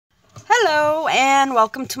Hello and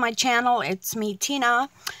welcome to my channel. It's me, Tina.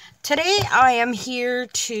 Today I am here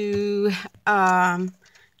to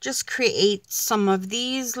just create some of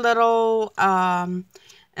these little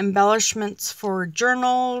embellishments for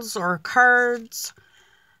journals or cards,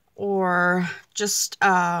 or just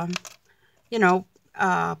put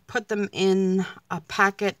them in a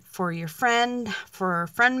packet for your friend, for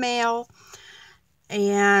friend mail.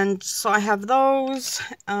 And so I have those.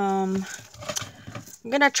 I'm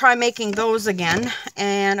going to try making those again,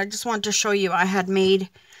 and I just want to show you I had made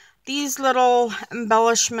these little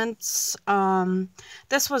embellishments.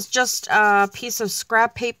 This was just a piece of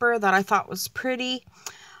scrap paper that I thought was pretty.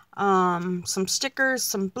 Some stickers,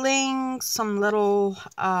 some bling, some little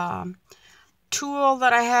tool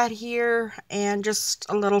that I had here, and just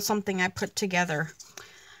a little something I put together.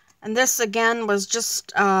 And this again was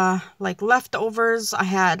just like leftovers. I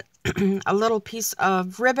had a little piece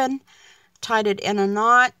of ribbon, tied it in a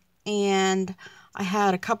knot, and I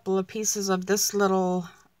had a couple of pieces of this little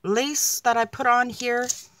lace that I put on here,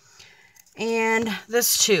 and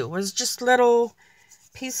this too was just little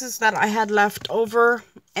pieces that I had left over.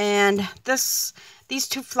 And these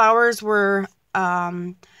two flowers were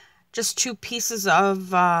just two pieces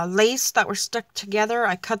of lace that were stuck together.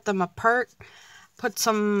 I cut them apart, put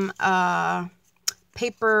some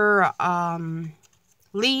paper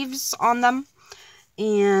leaves on them,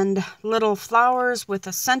 and little flowers with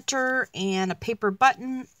a center and a paper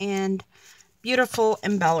button and beautiful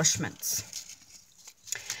embellishments.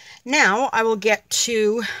 Now I will get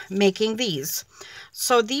to making these.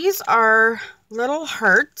 So these are little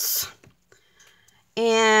hearts,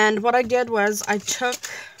 and what I did was I took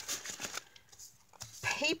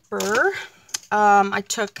paper. I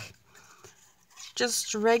took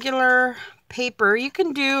just regular paper. You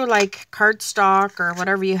can do like cardstock or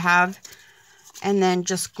whatever you have, and then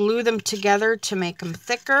just glue them together to make them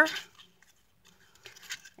thicker.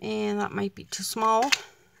 And that might be too small.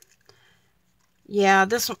 Yeah,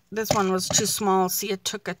 this one was too small. See, it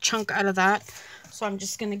took a chunk out of that. So I'm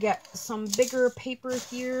just going to get some bigger paper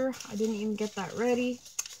here. I didn't even get that ready.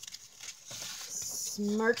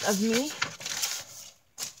 Smart of me.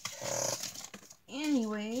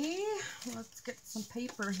 Anyway, let's get some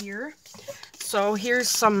paper here. So here's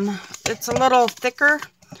some, it's a little thicker,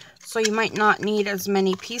 so you might not need as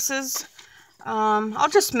many pieces. I'll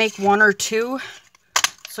just make one or two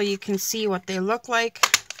so you can see what they look like.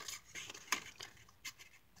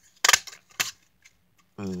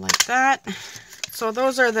 Like that. So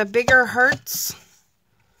those are the bigger hearts.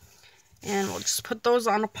 And we'll just put those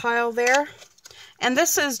on a pile there. And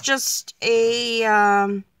this is just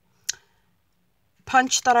a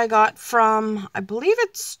punch that I got from, I believe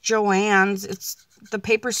it's Joann's. It's the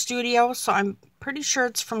paper studio, so I'm pretty sure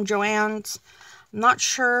it's from Joann's. I'm not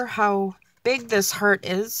sure how big this heart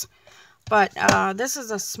is, but this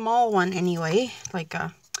is a small one anyway, like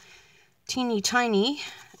a teeny tiny.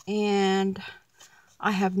 And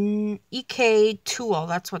I have EK tool,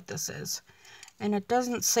 that's what this is. And it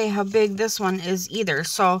doesn't say how big this one is either.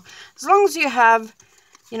 So as long as you have,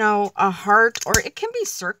 you know, a heart, or it can be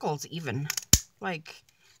circles even. Like,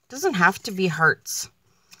 it doesn't have to be hearts.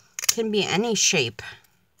 It can be any shape.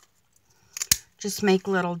 Just make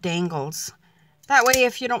little dangles. That way,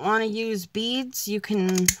 if you don't want to use beads, you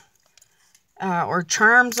can, or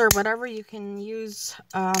charms or whatever, you can use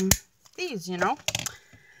these, you know.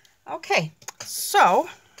 Okay, so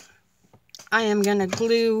I am going to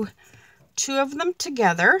glue two of them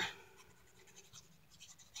together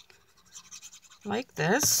like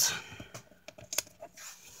this.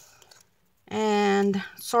 And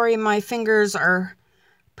sorry, my fingers are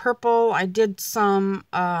purple. I did some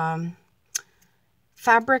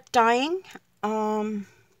fabric dyeing. In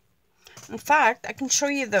fact, I can show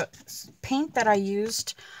you the paint that I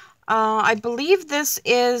used. I believe this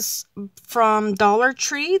is from Dollar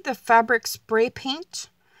Tree, the fabric spray paint.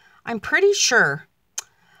 I'm pretty sure.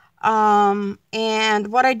 And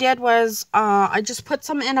what I did was I just put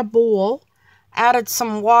some in a bowl, added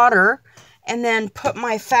some water, and then put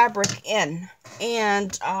my fabric in.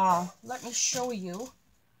 And let me show you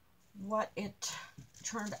what it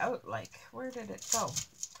turned out like. Where did it go?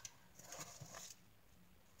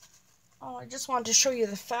 Oh, I just wanted to show you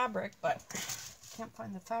the fabric, but can't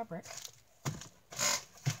find the fabric.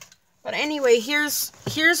 But anyway, here's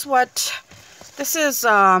what this is.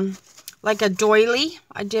 Like a doily.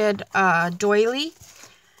 I did a doily,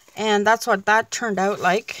 and that's what that turned out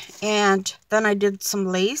like. And then I did some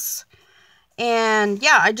lace. And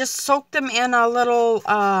yeah, I just soaked them in a little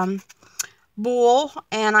bowl,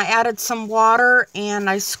 and I added some water, and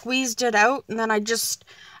I squeezed it out, and then I just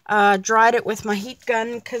dried it with my heat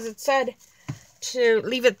gun, because it said to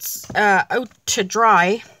leave it out to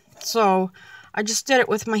dry. So I just did it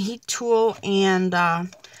with my heat tool, and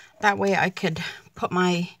that way I could put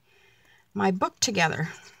my book together.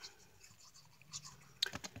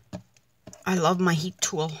 I love my heat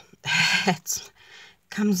tool. It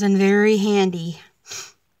comes in very handy.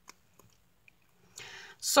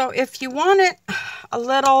 So if you want it a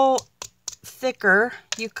little thicker,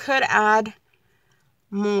 you could add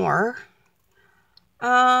more.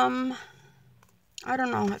 I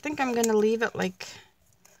don't know. I think I'm going to leave it like...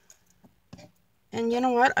 And you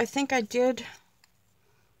know what? I think I did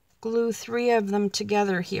glue 3 of them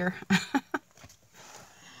together here.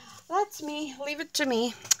 That's me. Leave it to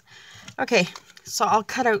me. Okay, so I'll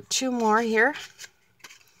cut out 2 more here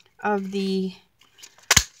of the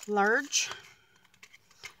large.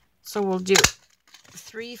 So we'll do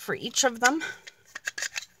 3 for each of them.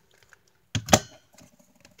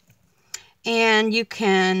 And you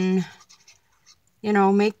can, you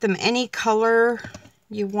know, make them any color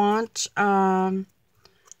you want.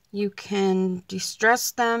 You can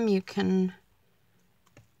distress them. You can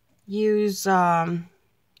use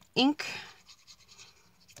ink,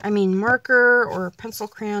 marker or pencil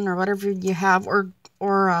crayon or whatever you have, or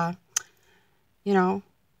you know,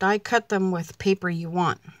 die cut them with paper you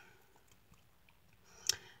want.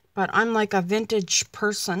 But I'm like a vintage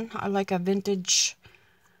person. I like a vintage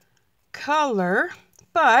color,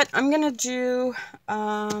 but I'm gonna do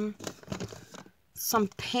some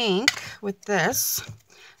pink with this.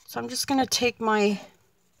 So I'm just gonna take my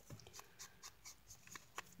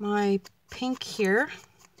pink here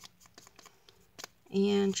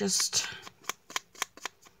and just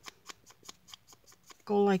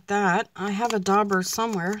go like that. I have a dauber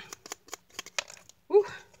somewhere. Ooh.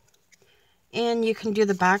 And you can do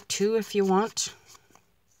the back too if you want.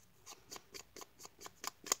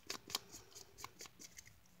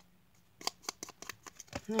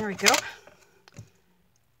 There we go.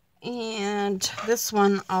 And this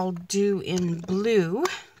one I'll do in blue.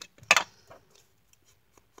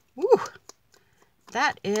 Ooh,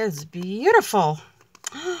 that is beautiful.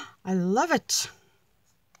 I love it.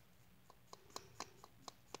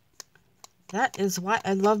 That is why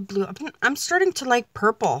I love blue. I'm starting to like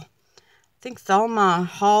purple. I think Thelma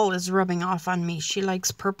Hall is rubbing off on me. She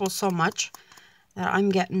likes purple so much that I'm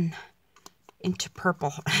getting into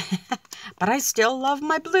purple. But I still love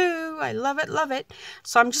my blue. I love it, love it.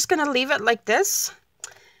 So I'm just going to leave it like this.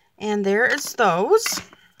 And there is those.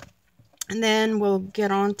 And then we'll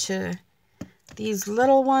get on to these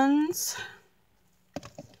little ones.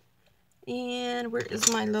 And where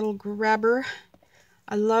is my little grabber?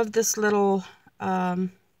 I love this little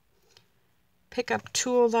pickup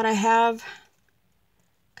tool that I have.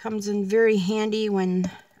 Comes in very handy when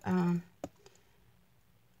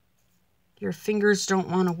your fingers don't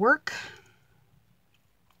want to work.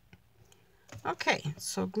 Okay,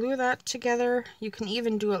 so glue that together. You can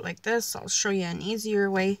even do it like this. I'll show you an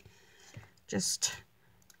easier way. Just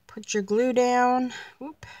put your glue down.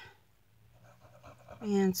 Whoop.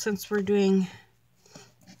 And since we're doing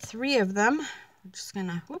 3 of them, I'm just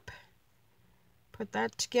gonna whoop, put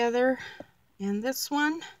that together. And this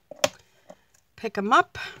one, pick them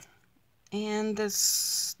up. And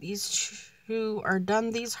these 2 are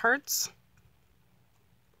done, these hearts.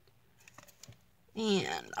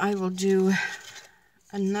 And I will do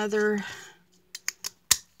another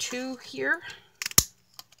 2 here.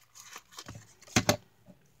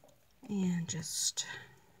 And just,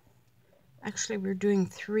 actually we're doing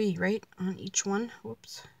 3, right, on each one.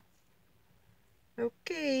 Whoops.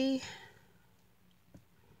 Okay.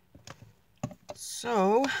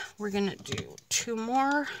 So we're gonna do 2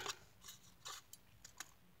 more.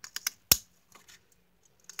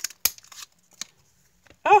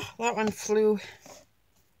 Oh, that one flew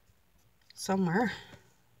somewhere.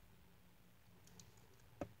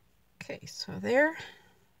 Okay, so there.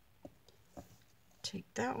 Take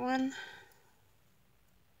that one.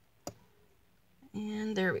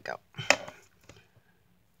 And there we go.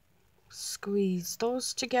 Squeeze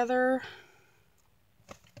those together.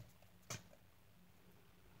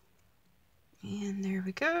 And there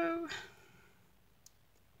we go.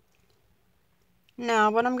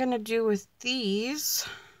 Now what I'm going to do with these,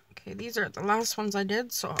 okay, these are the last ones I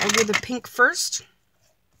did, so I'll do the pink first.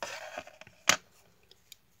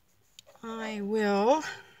 I will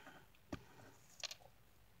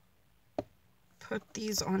put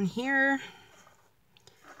these on here.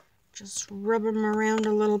 Just rub them around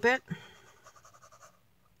a little bit.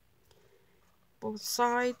 Both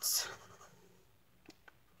sides.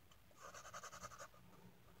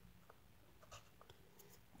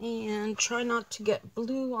 And try not to get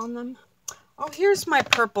blue on them. Oh, here's my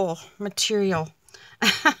purple material.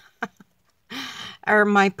 Or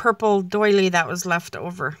my purple doily that was left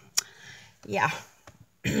over. Yeah.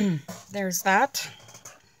 There's that.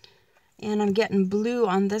 And I'm getting blue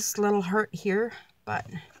on this little heart here, but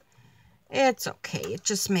it's okay. It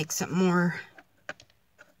just makes it more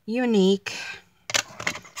unique.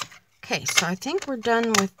 Okay, so I think we're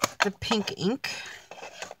done with the pink ink.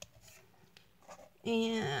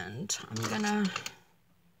 And I'm gonna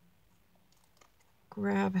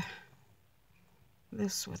grab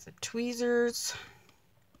this with the tweezers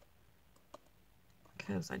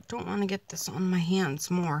because I don't want to get this on my hands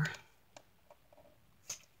more.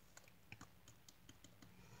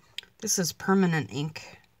 This is permanent ink.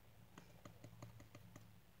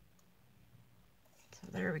 So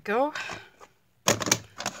there we go.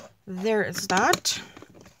 There is that.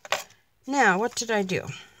 Now, what did I do?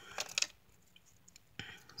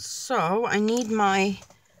 So, I need my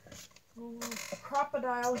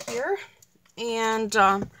crocodile here. And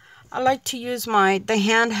I like to use the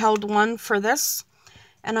handheld one for this.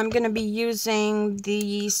 And I'm going to be using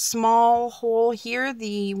the small hole here,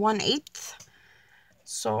 the 1/8.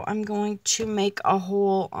 So I'm going to make a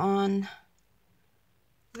hole on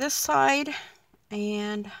this side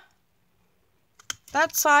and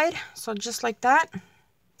that side. So just like that.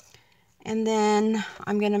 And then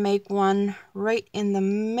I'm going to make one right in the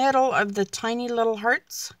middle of the tiny little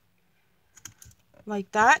hearts.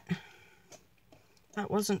 Like that.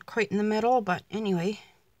 That wasn't quite in the middle, but anyway.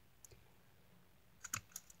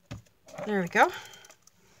 There we go.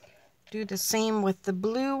 Do the same with the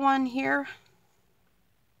blue one here.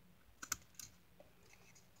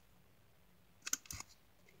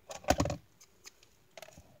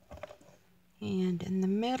 And in the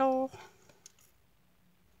middle.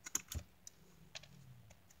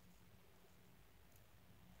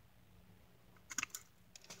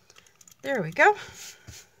 There we go.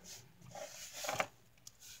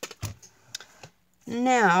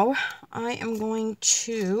 Now I am going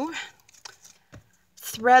to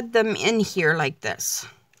thread them in here like this.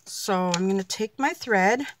 So I'm going to take my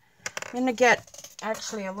thread. I'm going to get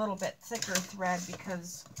actually a little bit thicker thread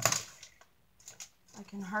because I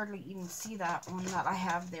can hardly even see that one that I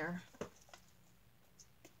have there.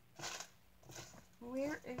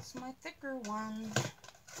 Where is my thicker one?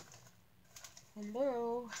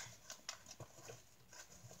 Hello?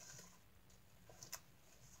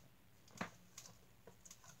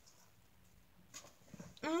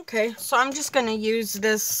 Okay, so I'm just going to use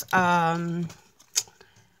this,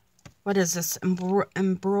 what is this,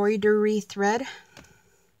 embroidery thread.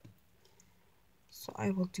 So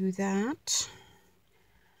I will do that.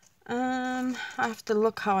 I have to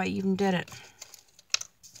look how I even did it.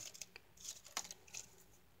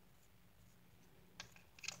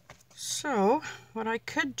 So what I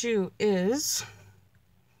could do is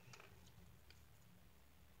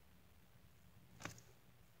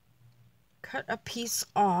cut a piece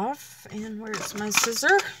off, and where's my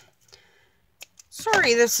scissor?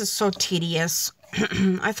 Sorry, this is so tedious.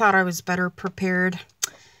 I thought I was better prepared,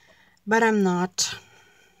 but I'm not.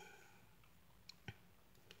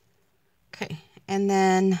 Okay, and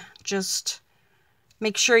then just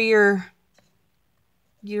make sure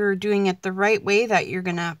you're doing it the right way, that you're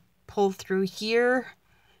gonna pull through here,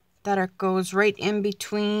 that it goes right in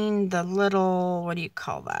between the little, what do you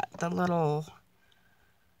call that? The little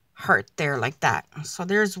heart there, like that. So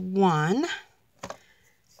there's one.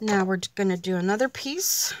 Now we're gonna do another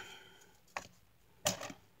piece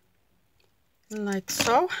like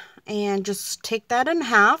so, and just take that in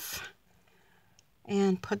half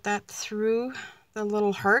and put that through the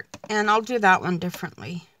little heart. And I'll do that one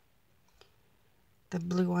differently, the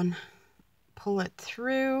blue one. Pull it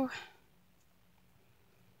through.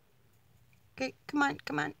 Okay, come on,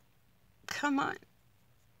 come on, come on.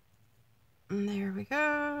 And there we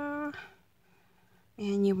go.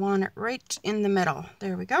 And you want it right in the middle.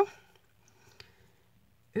 There we go.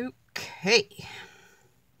 Okay.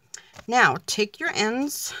 Now take your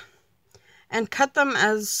ends and cut them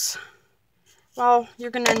as well.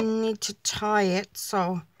 You're gonna need to tie it,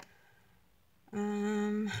 so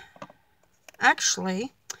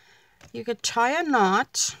actually you could tie a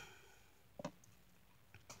knot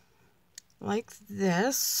like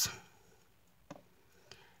this,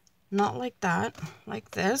 not like that,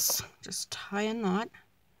 like this. Just tie a knot.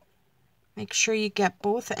 Make sure you get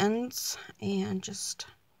both ends and just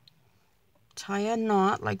tie a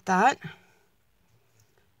knot like that,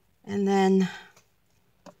 and then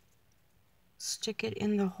stick it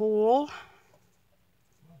in the hole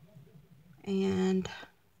and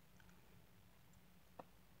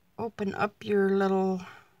open up your little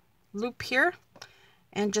loop here,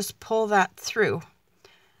 and just pull that through.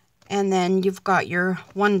 And then you've got your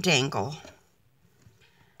one dangle.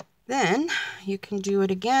 Then you can do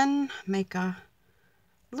it again, make a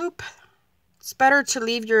loop. It's better to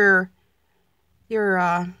leave your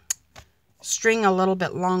string a little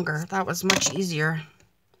bit longer. That was much easier.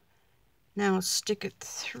 Now stick it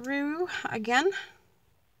through again.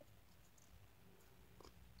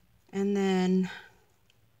 And then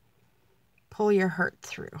pull your heart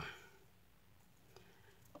through.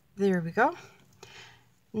 There we go.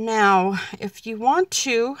 Now, if you want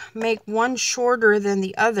to make one shorter than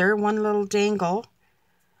the other, one little dangle,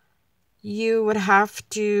 you would have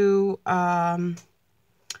to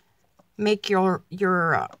make your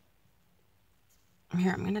here,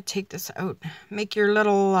 I'm going to take this out. Make your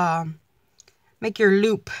little, make your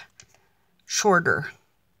loop shorter.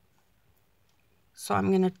 So I'm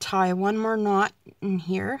going to tie one more knot in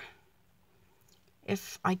here,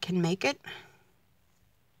 if I can make it.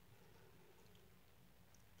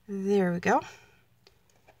 There we go.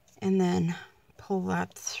 And then pull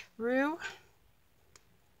that through.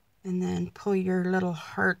 And then pull your little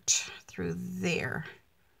heart through there.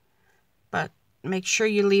 But make sure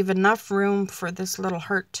you leave enough room for this little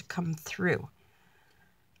heart to come through.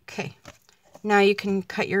 Okay. Now you can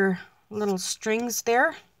cut your little strings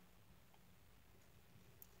there.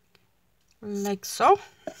 Like so.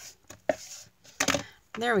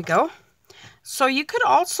 There we go. So you could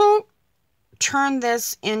also turn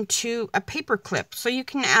this into a paper clip, so you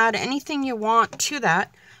can add anything you want to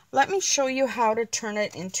that. Let me show you how to turn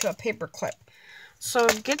it into a paper clip. So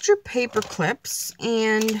get your paper clips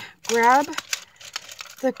and grab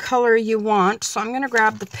the color you want. So I'm going to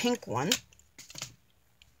grab the pink one,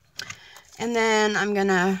 and then I'm going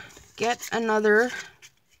to get another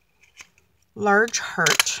large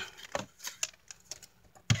heart,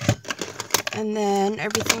 and then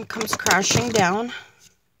everything comes crashing down.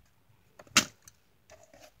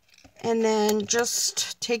 And then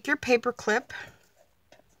just take your paper clip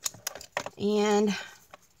and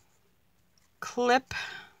clip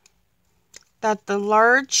that the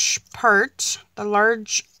large part,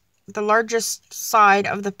 the largest side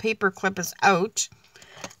of the paper clip is out.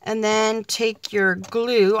 And then take your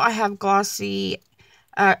glue. I have glossy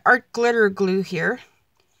art glitter glue here.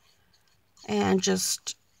 And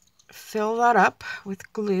just fill that up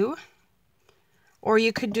with glue. Or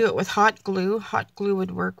you could do it with hot glue. Hot glue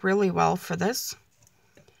would work really well for this.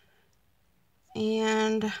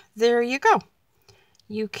 And there you go.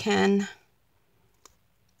 You can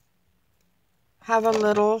have a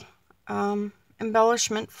little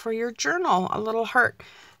embellishment for your journal, a little heart.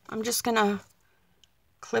 I'm just going to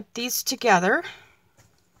clip these together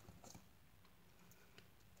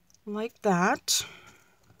like that.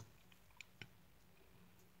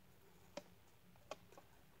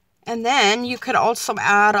 And then you could also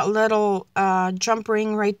add a little jump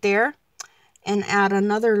ring right there, and add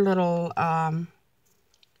another little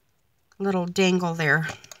little dangle there.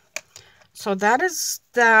 So that is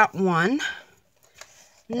that one.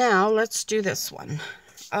 Now let's do this one.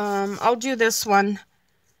 I'll do this one,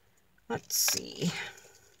 let's see,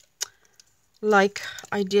 like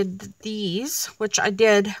I did these, which I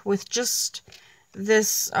did with just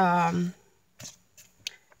this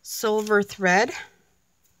silver thread.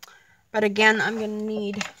 But again, I'm going to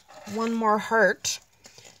need one more heart.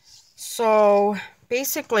 So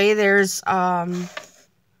basically there's 3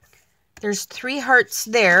 hearts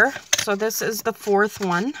there. So this is the 4th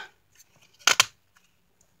one.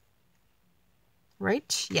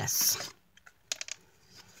 Right? Yes.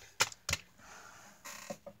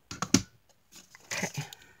 Okay.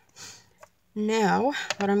 Now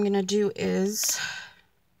what I'm going to do is,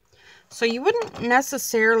 so you wouldn't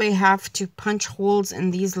necessarily have to punch holes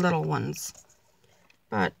in these little ones,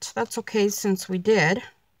 but that's okay since we did.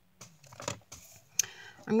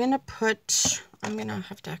 I'm going to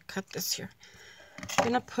have to cut this here. I'm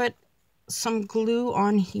going to put some glue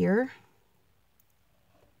on here,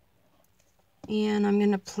 and I'm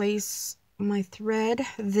going to place my thread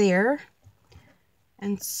there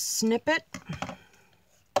and snip it,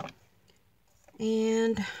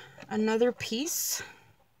 and another piece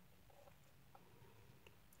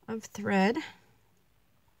of thread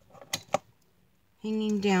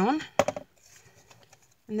hanging down.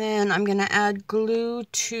 And then I'm going to add glue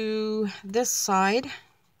to this side.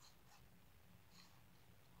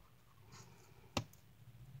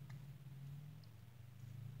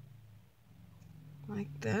 Like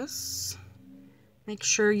this. Make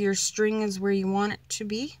sure your string is where you want it to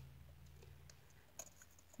be.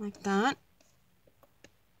 Like that.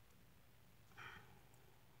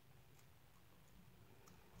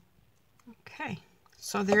 Okay,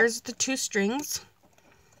 so there's the 2 strings.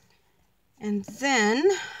 And then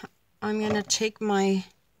I'm going to take my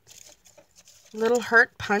little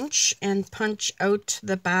heart punch and punch out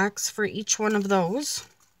the backs for each one of those.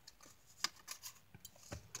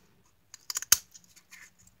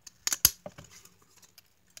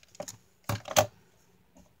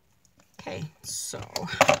 Okay, so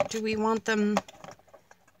do we want them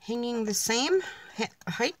hanging the same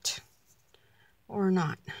height or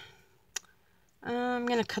not? I'm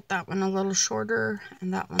going to cut that one a little shorter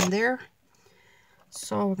and that one there.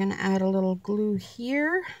 So we're going to add a little glue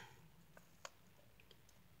here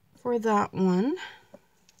for that one.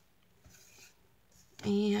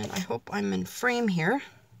 And I hope I'm in frame here.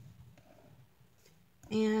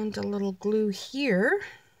 And a little glue here.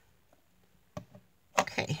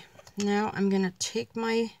 Okay, now I'm going to take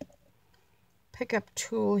my pickup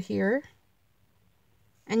tool here.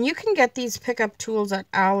 And you can get these pickup tools at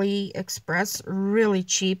AliExpress really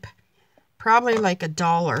cheap. Probably like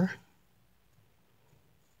 $1.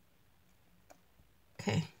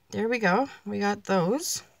 Okay, there we go. We got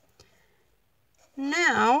those.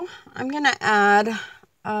 Now I'm going to add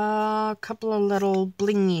a couple of little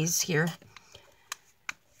blingies here.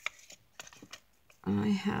 I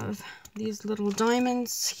have these little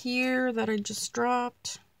diamonds here that I just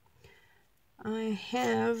dropped. I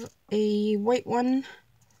have a white one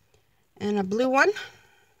and a blue one.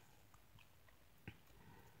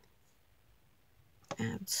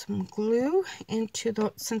 Add some glue into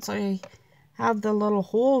the, since I have the little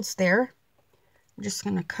holes there, I'm just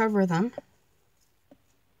going to cover them.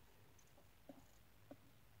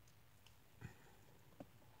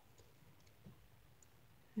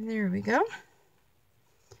 There we go.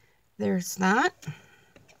 There's that.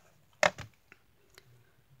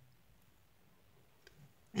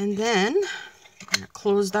 And then I'm going to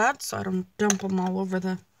close that so I don't dump them all over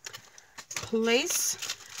the place.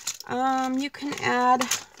 You can add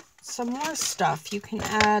some more stuff. You can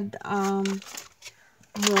add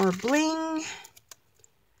more bling.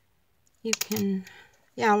 You can,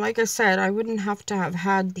 yeah, like I said, I wouldn't have to have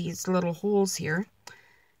had these little holes here.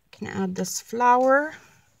 You can add this flower.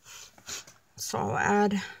 So I'll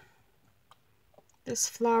add this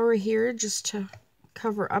flower here just to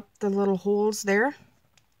cover up the little holes there.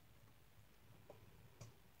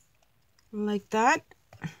 Like that.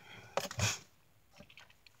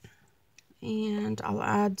 And I'll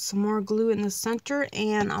add some more glue in the center,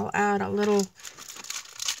 and I'll add a little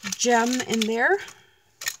gem in there.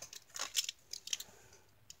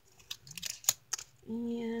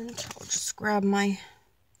 And I'll just grab my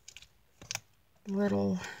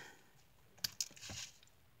little,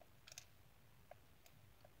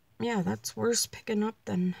 yeah, that's worse picking up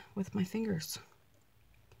than with my fingers.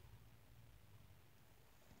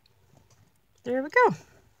 There we go.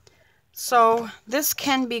 So this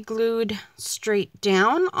can be glued straight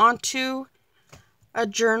down onto a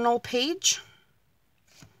journal page,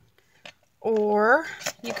 or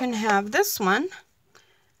you can have this one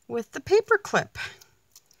with the paper clip.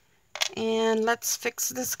 And let's fix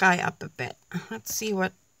this guy up a bit. Let's see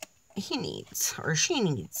what he needs or she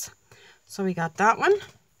needs. So we got that one.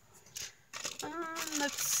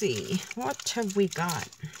 Let's see, what have we got?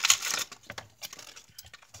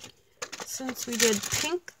 Since we did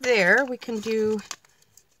pink there, we can do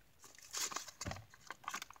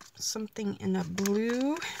something in a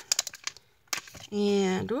blue.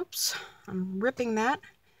 And oops, I'm ripping that.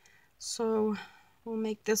 So we'll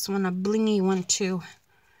make this one a blingy one too.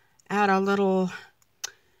 Add a little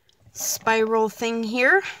spiral thing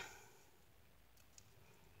here.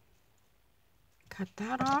 Cut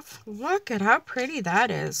that off. Look at how pretty that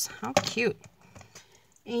is. How cute.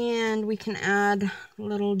 And we can add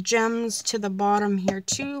little gems to the bottom here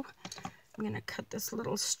too. I'm going to cut this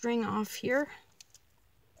little string off here.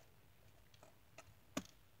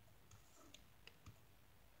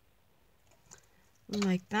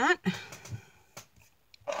 Like that.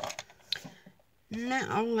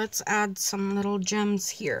 Now let's add some little gems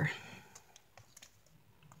here.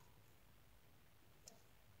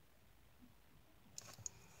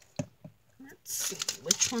 Let's see,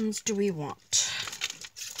 which ones do we want?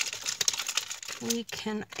 We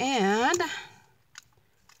can add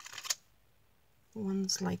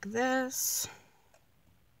ones like this.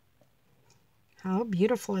 How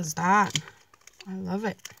beautiful is that? I love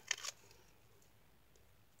it.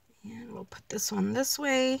 And we'll put this one this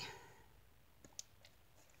way.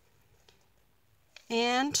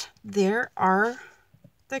 And there are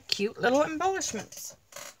the cute little embellishments.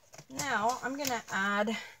 Now I'm going to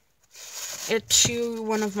add it to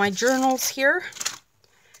one of my journals here,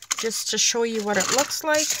 just to show you what it looks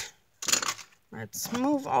like. Let's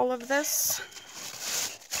move all of this.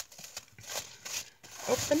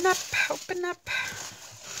 Open up open up.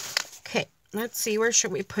 Okay, let's see, where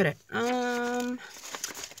should we put it?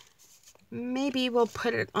 Maybe we'll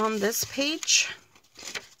put it on this page.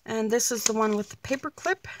 And this is the one with the paper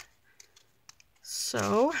clip.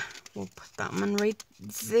 So we'll put that one right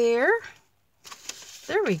there.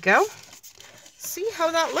 There we go. See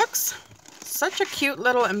how that looks? Such a cute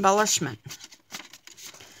little embellishment.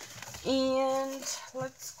 And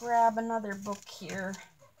let's grab another book here.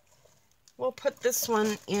 We'll put this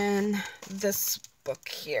one in this book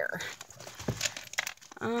here.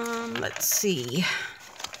 Let's see.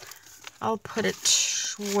 I'll put it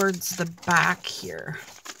towards the back here.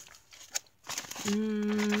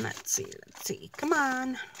 Let's see. Come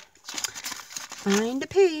on. Find a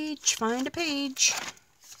page. Find a page.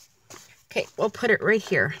 Okay, we'll put it right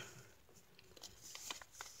here.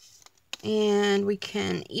 And we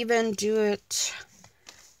can even do it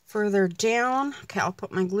further down. Okay, I'll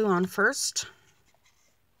put my glue on first.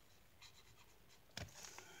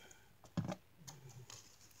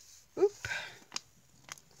 Oop.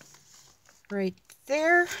 Right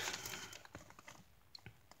there.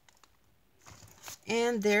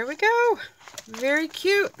 And there we go. Very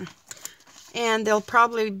cute. And they'll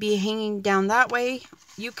probably be hanging down that way.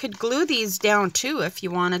 You could glue these down too if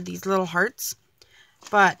you wanted these little hearts.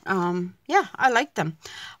 But yeah, I like them.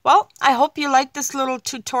 Well, I hope you liked this little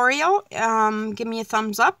tutorial. Give me a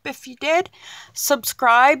thumbs up if you did.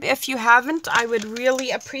 Subscribe if you haven't. I would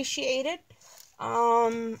really appreciate it.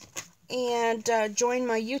 And join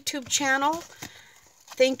my YouTube channel.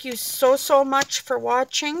 Thank you so much for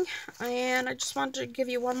watching. And I just wanted to give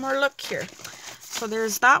you one more look here. So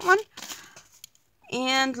there's that one.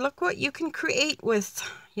 And look what you can create with,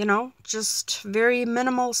 you know, just very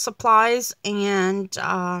minimal supplies. And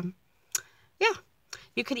yeah,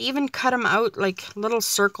 you could even cut them out like little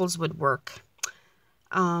circles would work.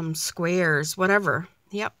 Squares, whatever.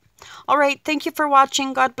 Yep. All right. Thank you for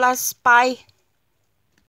watching. God bless. Bye.